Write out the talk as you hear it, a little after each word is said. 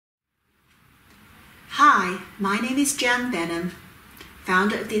Hi, my name is Jan Benham,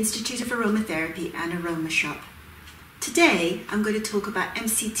 founder of the Institute of Aromatherapy and Aroma Shop. Today I'm going to talk about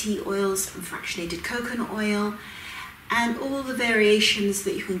MCT oils and fractionated coconut oil and all the variations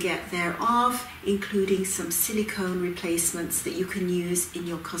that you can get thereof, including some silicone replacements that you can use in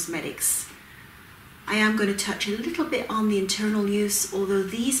your cosmetics. I am going to touch a little bit on the internal use, although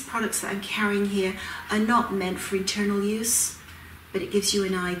these products that I'm carrying here are not meant for internal use, but it gives you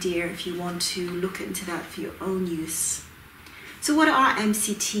an idea if you want to look into that for your own use. So what are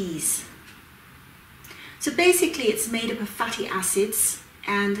MCTs? So basically it's made up of fatty acids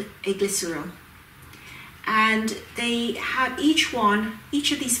and a glycerol. And they have each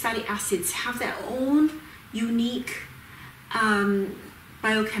of these fatty acids have their own unique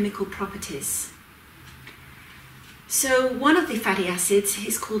biochemical properties. So one of the fatty acids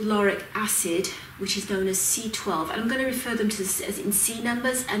is called Lauric Acid, which is known as C12. And I'm going to refer them to this as in C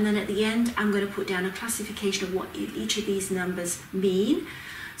numbers, and then at the end I'm going to put down a classification of what each of these numbers mean.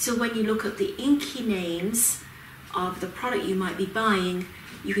 So when you look at the inky names of the product you might be buying,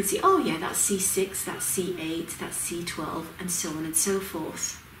 you can see, oh yeah, that's C6, that's C8, that's C12, and so on and so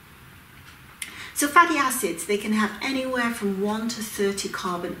forth. So fatty acids, they can have anywhere from 1 to 30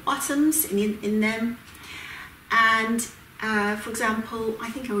 carbon atoms in them. And for example, I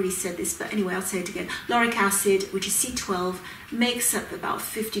think I already said this, but anyway, I'll say it again. Lauric acid, which is C12, makes up about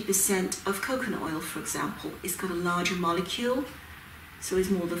 50% of coconut oil, for example. It's got a larger molecule, so it's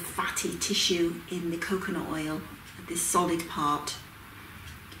more the fatty tissue in the coconut oil, this solid part.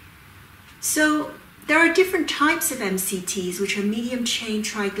 So there are different types of MCTs, which are medium chain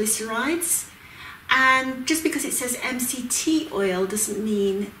triglycerides. And just because it says MCT oil doesn't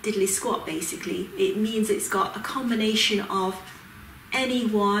mean diddly squat, basically. It means it's got a combination of any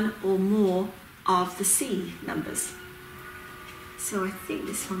one or more of the C numbers. So I think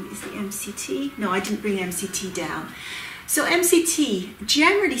this one is the MCT. No, I didn't bring MCT down. So MCT,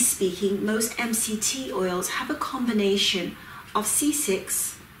 generally speaking, most MCT oils have a combination of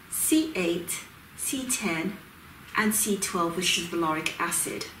C6, C8, C10, and C12, which is the lauric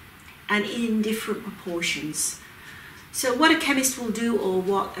acid, and in different proportions. So what a chemist will do, or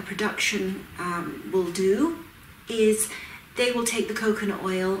what a production will do, is they will take the coconut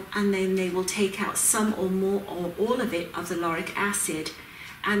oil and then they will take out some or more or all of it of the lauric acid,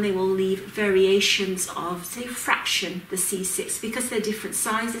 and they will leave variations of, say, fraction the C6. Because they're different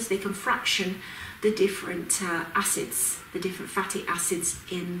sizes, they can fraction the different acids, the different fatty acids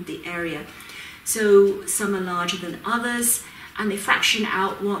in the area. So some are larger than others, and they fraction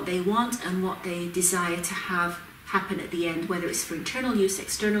out what they want and what they desire to have happen at the end, whether it's for internal use,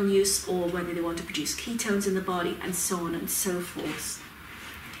 external use, or whether they want to produce ketones in the body, and so on and so forth.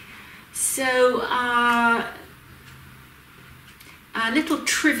 So a little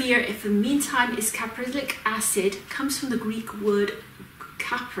trivia, if in the meantime, is caprylic acid, comes from the Greek word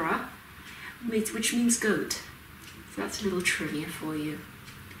capra, which means goat. So that's a little trivia for you.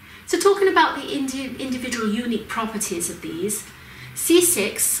 So talking about the individual unique properties of these,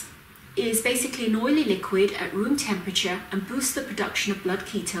 C6 is basically an oily liquid at room temperature and boosts the production of blood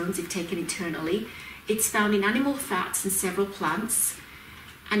ketones if taken internally. It's found in animal fats and several plants,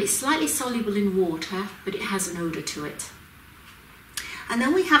 and it's slightly soluble in water, but it has an odor to it. And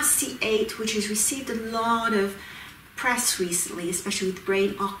then we have C8, which has received a lot of press recently, especially with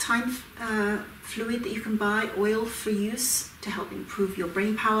brain octane fluid that you can buy, oil for use to help improve your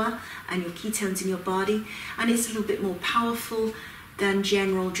brain power and your ketones in your body. And it's a little bit more powerful than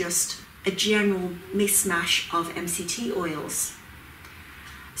just a general mishmash of MCT oils.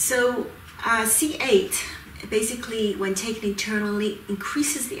 So C8, basically when taken internally,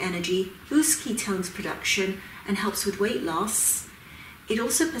 increases the energy, boosts ketones production, and helps with weight loss. It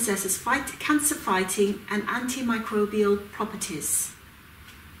also possesses cancer-fighting and antimicrobial properties.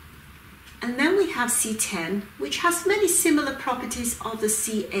 And then we have C10, which has many similar properties of the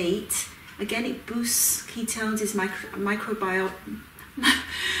C8. Again, it boosts ketones, is microbial,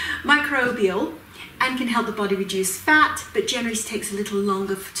 and can help the body reduce fat, but generally takes a little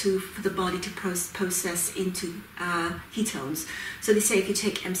longer for the body to process into ketones. So they say if you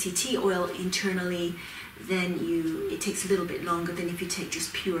take MCT oil internally, then it takes a little bit longer than if you take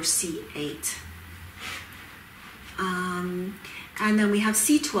just pure C8. And then we have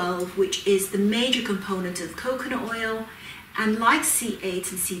C12, which is the major component of coconut oil. And like C8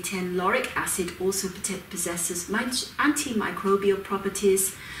 and C10, lauric acid also possesses antimicrobial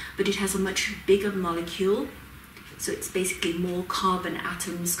properties, but it has a much bigger molecule. So it's basically more carbon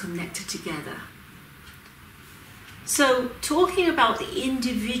atoms connected together. So talking about the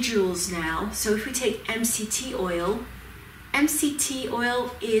individuals now, so if we take MCT oil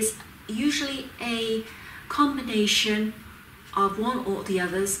is usually a combination of one or the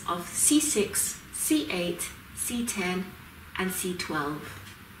others of C6, C8, C10 and C12.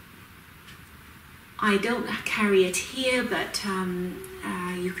 I don't carry it here, but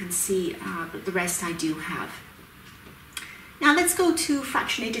you can see the rest I do have. Now let's go to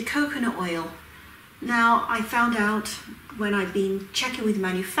fractionated coconut oil. Now I found out when I've been checking with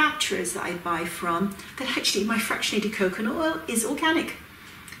manufacturers that I buy from that actually my fractionated coconut oil is organic,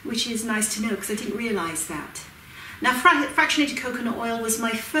 which is nice to know because I didn't realize that. Now fractionated coconut oil was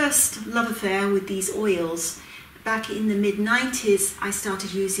my first love affair with these oils. Back in the mid-90s, I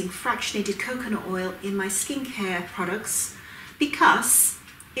started using fractionated coconut oil in my skincare products because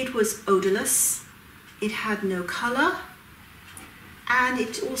it was odorless, it had no color, and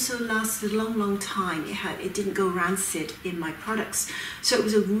it also lasted a long time. It didn't go rancid in my products. So it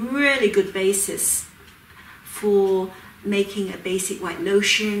was a really good basis for making a basic white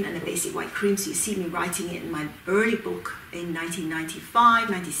lotion and a basic white cream. So you see me writing it in my early book in 1995,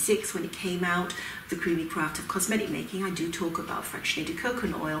 96 when it came out, The Creamy Craft of Cosmetic Making. I do talk about fractionated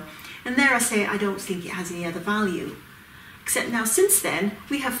coconut oil. And there I say I don't think it has any other value. Except now since then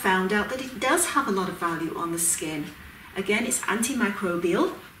we have found out that it does have a lot of value on the skin. Again, it's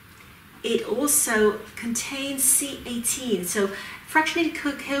antimicrobial. It also contains C18. So fractionated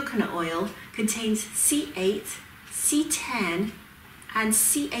coconut oil contains C8, C10 and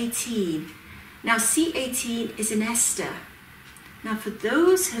C18. Now C18 is an ester. Now for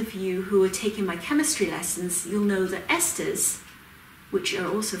those of you who are taking my chemistry lessons, you'll know that esters, which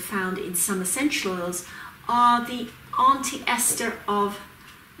are also found in some essential oils, are the anti-ester of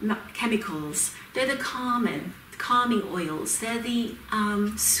chemicals. They're the calming oils. They're the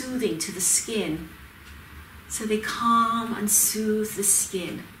soothing to the skin. So they calm and soothe the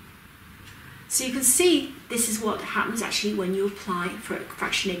skin. So you can see this is what happens actually when you apply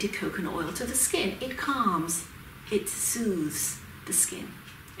fractionated coconut oil to the skin. It calms, it soothes the skin.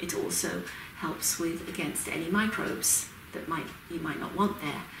 It also helps against any microbes that you might not want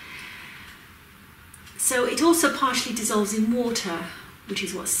there. So it also partially dissolves in water, which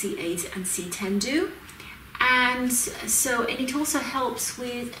is what C8 and C10 do. And it also helps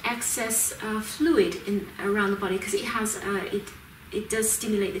with excess fluid around the body because it has it does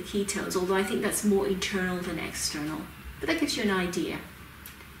stimulate the ketones, although I think that's more internal than external. But that gives you an idea.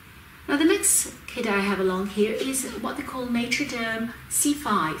 Now the next kit I have along here is what they call Natroderm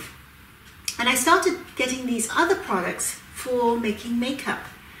C5. And I started getting these other products for making makeup.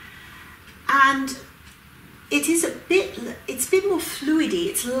 And it's a bit more fluidy,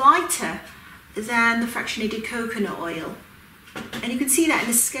 it's lighter than the fractionated coconut oil. And you can see that in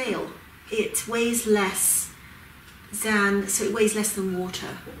the scale. It weighs less than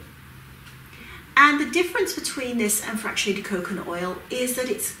water. And the difference between this and fractionated coconut oil is that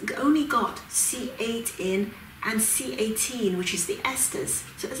it's only got C8 in and C18, which is the esters.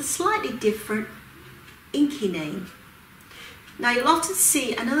 So it's a slightly different inky name. Now you'll often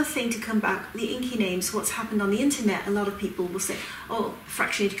see another thing to come back, the inky names, what's happened on the internet. A lot of people will say, oh,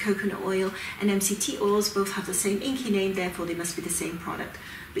 fractionated coconut oil and MCT oils both have the same inky name, therefore they must be the same product.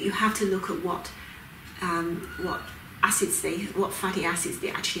 But you have to look at what fatty acids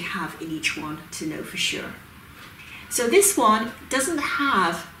they actually have in each one to know for sure. So this one doesn't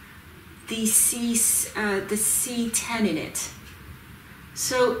have the C10 in it.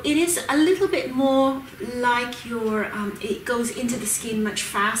 So it is a little bit more like it goes into the skin much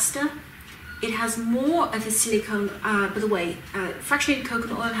faster. It has more of a silicone, by the way, fractionated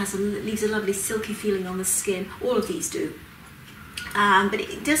coconut oil leaves a lovely silky feeling on the skin. All of these do. But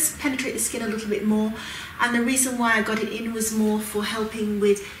it does penetrate the skin a little bit more, and the reason why I got it in was more for helping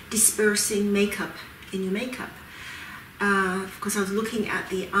with dispersing makeup in your makeup. Because I was looking at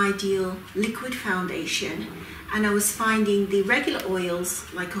the ideal liquid foundation, and I was finding the regular oils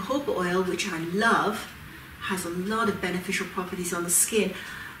like jojoba oil, which I love, has a lot of beneficial properties on the skin.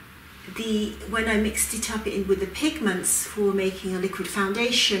 When I mixed it up with the pigments for making a liquid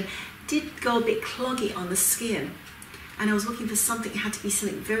foundation, did go a bit cloggy on the skin. And I was looking for something, it had to be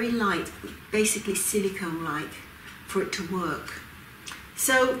something very light, basically silicone-like, for it to work.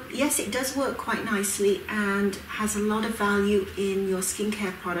 So yes, it does work quite nicely and has a lot of value in your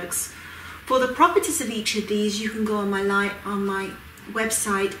skincare products. For the properties of each of these, you can go on my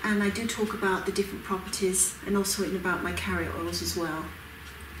website, and I do talk about the different properties and also about my carrier oils as well.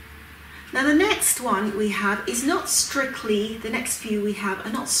 Now the next one we have is not strictly, the next few we have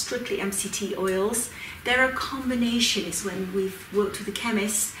are not strictly MCT oils. They're a combination. It's when we've worked with the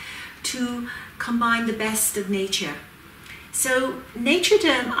chemists to combine the best of nature. So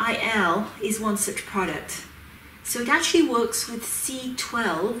Natroderm IL is one such product. So it actually works with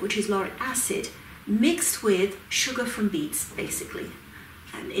C12, which is lauric acid, mixed with sugar from beets, basically,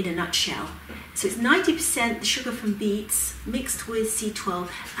 and in a nutshell. So it's 90% sugar from beets mixed with C12,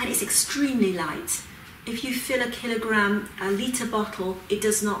 and it's extremely light. If you fill a litre bottle, it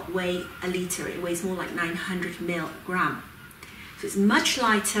does not weigh a litre. It weighs more like 900 milligram. So it's much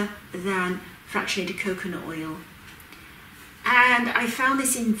lighter than fractionated coconut oil. And I found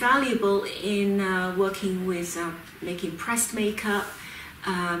this invaluable in working with making pressed makeup.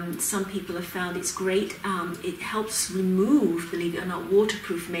 Some people have found it's great. It helps remove, believe it or not,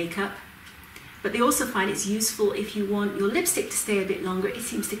 waterproof makeup. But they also find it's useful if you want your lipstick to stay a bit longer. It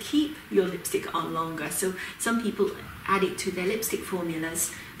seems to keep your lipstick on longer. So some people add it to their lipstick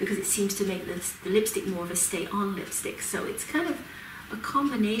formulas because it seems to make the lipstick more of a stay-on lipstick. So it's kind of a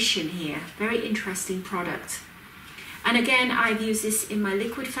combination here. Very interesting product. And again, I've used this in my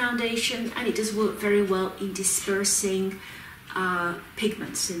liquid foundation, and it does work very well in dispersing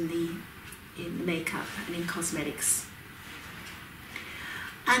pigments in the makeup and in cosmetics.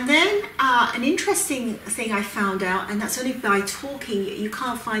 And then an interesting thing I found out, and that's only by talking, you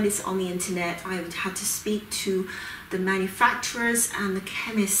can't find this on the internet. I had to speak to the manufacturers and the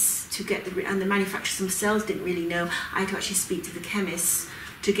chemists to get and the manufacturers themselves didn't really know. I had to actually speak to the chemists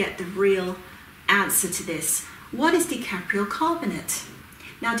to get the real answer to this. What is Dicaprio Carbonate?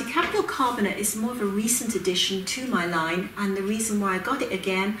 Now, Dicaprio Carbonate is more of a recent addition to my line, and the reason why I got it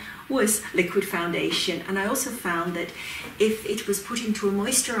again was liquid foundation. And I also found that if it was put into a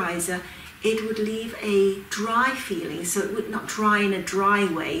moisturizer, it would leave a dry feeling. So it would not dry in a dry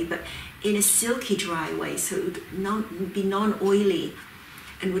way, but in a silky dry way. So it would be non-oily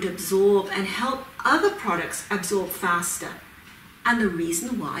and would absorb and help other products absorb faster. And the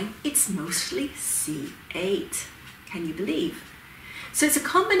reason why, it's mostly C8. Can you believe? So it's a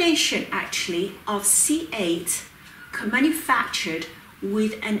combination actually of C8 manufactured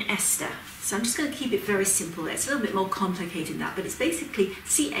with an ester. So I'm just going to keep it very simple there. It's a little bit more complicated than that, but it's basically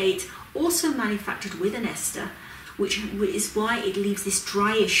C8 also manufactured with an ester, which is why it leaves this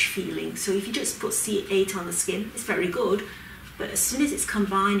dryish feeling. So if you just put C8 on the skin, it's very good, but as soon as it's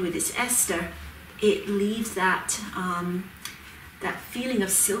combined with this ester, it leaves that that feeling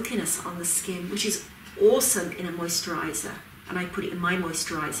of silkiness on the skin, which is awesome in a moisturizer. And I put it in my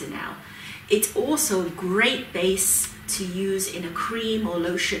moisturizer now. It's also a great base to use in a cream or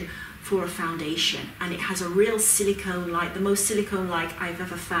lotion for a foundation. And it has a real silicone-like, the most silicone-like I've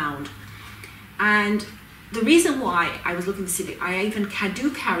ever found. And the reason why I was looking for silicone, I even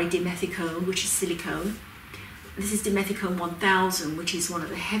do carry dimethicone, which is silicone. This is dimethicone 1000, which is one of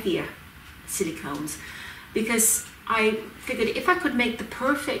the heavier silicones, because I figured if I could make the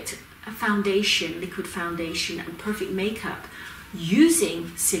perfect foundation, liquid foundation, and perfect makeup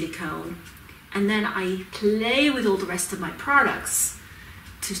using silicone, and then I play with all the rest of my products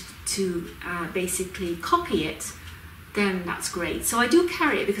to basically copy it, then that's great. So I do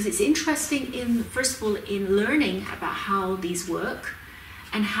carry it because it's interesting in, first of all, in learning about how these work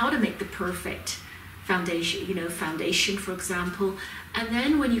and how to make the perfect foundation, foundation, for example. And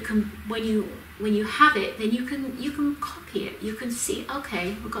then when you have it, then you can copy it. You can see,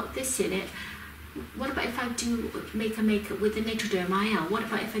 okay, we've got this in it. What about if I do make a makeup with the Nitroderm IL? What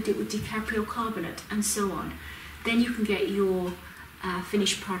about if I do it with Dicaprio Carbonate, and so on? Then you can get your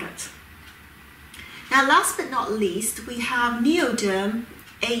finished product. Now, last but not least, we have Neoderm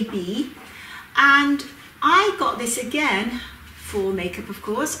AB, and I got this again for makeup, of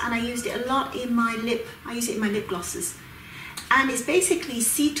course, and I used it a lot in my lip. I use it in my lip glosses, and it's basically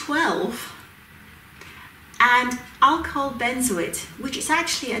C12 and alcohol benzoate, which is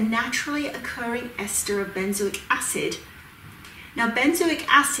actually a naturally occurring ester of benzoic acid. Now, benzoic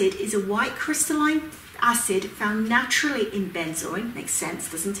acid is a white crystalline acid found naturally in benzoin, makes sense,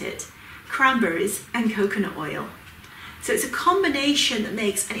 doesn't it? Cranberries and coconut oil. So it's a combination that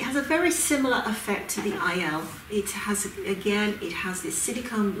makes, and it has a very similar effect to the IL. It has, again, it has this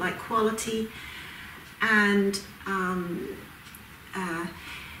silicone-like quality, and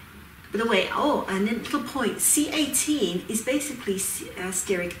by the way, and then little point, C18 is basically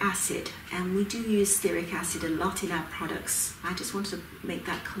stearic acid, and we do use stearic acid a lot in our products. I just wanted to make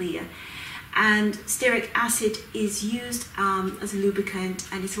that clear. And stearic acid is used as a lubricant,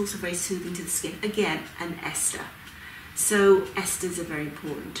 and it's also very soothing to the skin. Again, an ester. So esters are very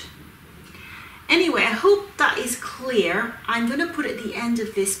important. Anyway, I hope that is clear. I'm going to put at the end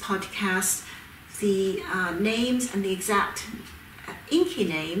of this podcast the names and the exact INCI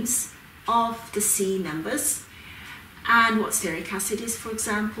names of the C numbers and what stearic acid is, for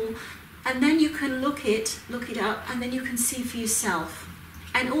example, and then you can look it up, and then you can see for yourself,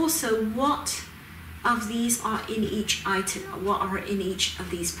 and also what of these are in each item, what are in each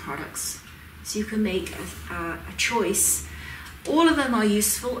of these products. So you can make a choice. All of them are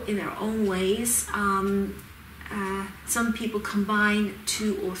useful in their own ways. Some people combine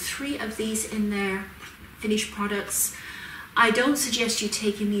 2 or 3 of these in their finished products. I don't suggest you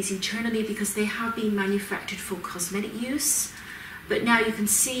taking these internally because they have been manufactured for cosmetic use. But now you can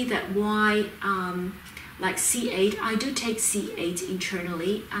see that why, like C8, I do take C8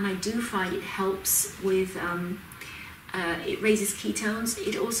 internally, and I do find it helps with, it raises ketones.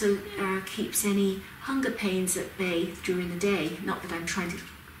 It also keeps any hunger pains at bay during the day. Not that I'm trying to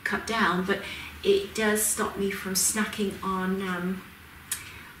cut down, but it does stop me from snacking on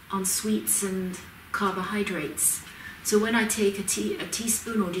sweets and carbohydrates. So when I take a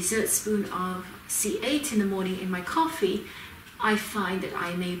teaspoon or dessert spoon of C8 in the morning in my coffee, I find that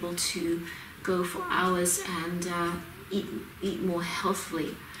I'm able to go for hours and eat more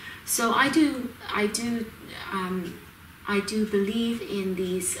healthily. So I do believe in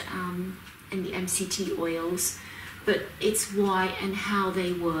these in the MCT oils, but it's why and how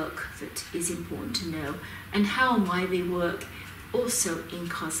they work that is important to know, and how and why they work also in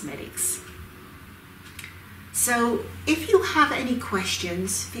cosmetics. So if you have any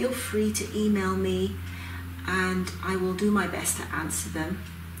questions, feel free to email me and I will do my best to answer them.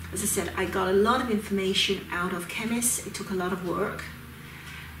 As I said, I got a lot of information out of chemists. It took a lot of work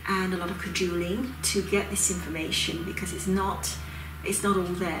and a lot of cajoling to get this information because it's not all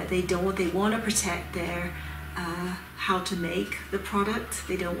there. They want to protect their how to make the product.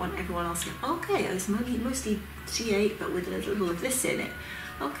 They don't want everyone else to go, okay, it's mostly C8 but with a little of this in it.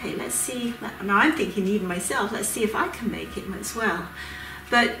 Okay, let's see. Now I'm thinking even myself, let's see if I can make it as well.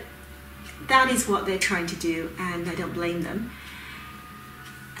 But that is what they're trying to do, and I don't blame them.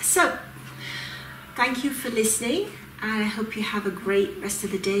 So, thank you for listening, and I hope you have a great rest of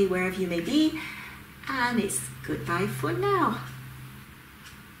the day wherever you may be, and it's goodbye for now.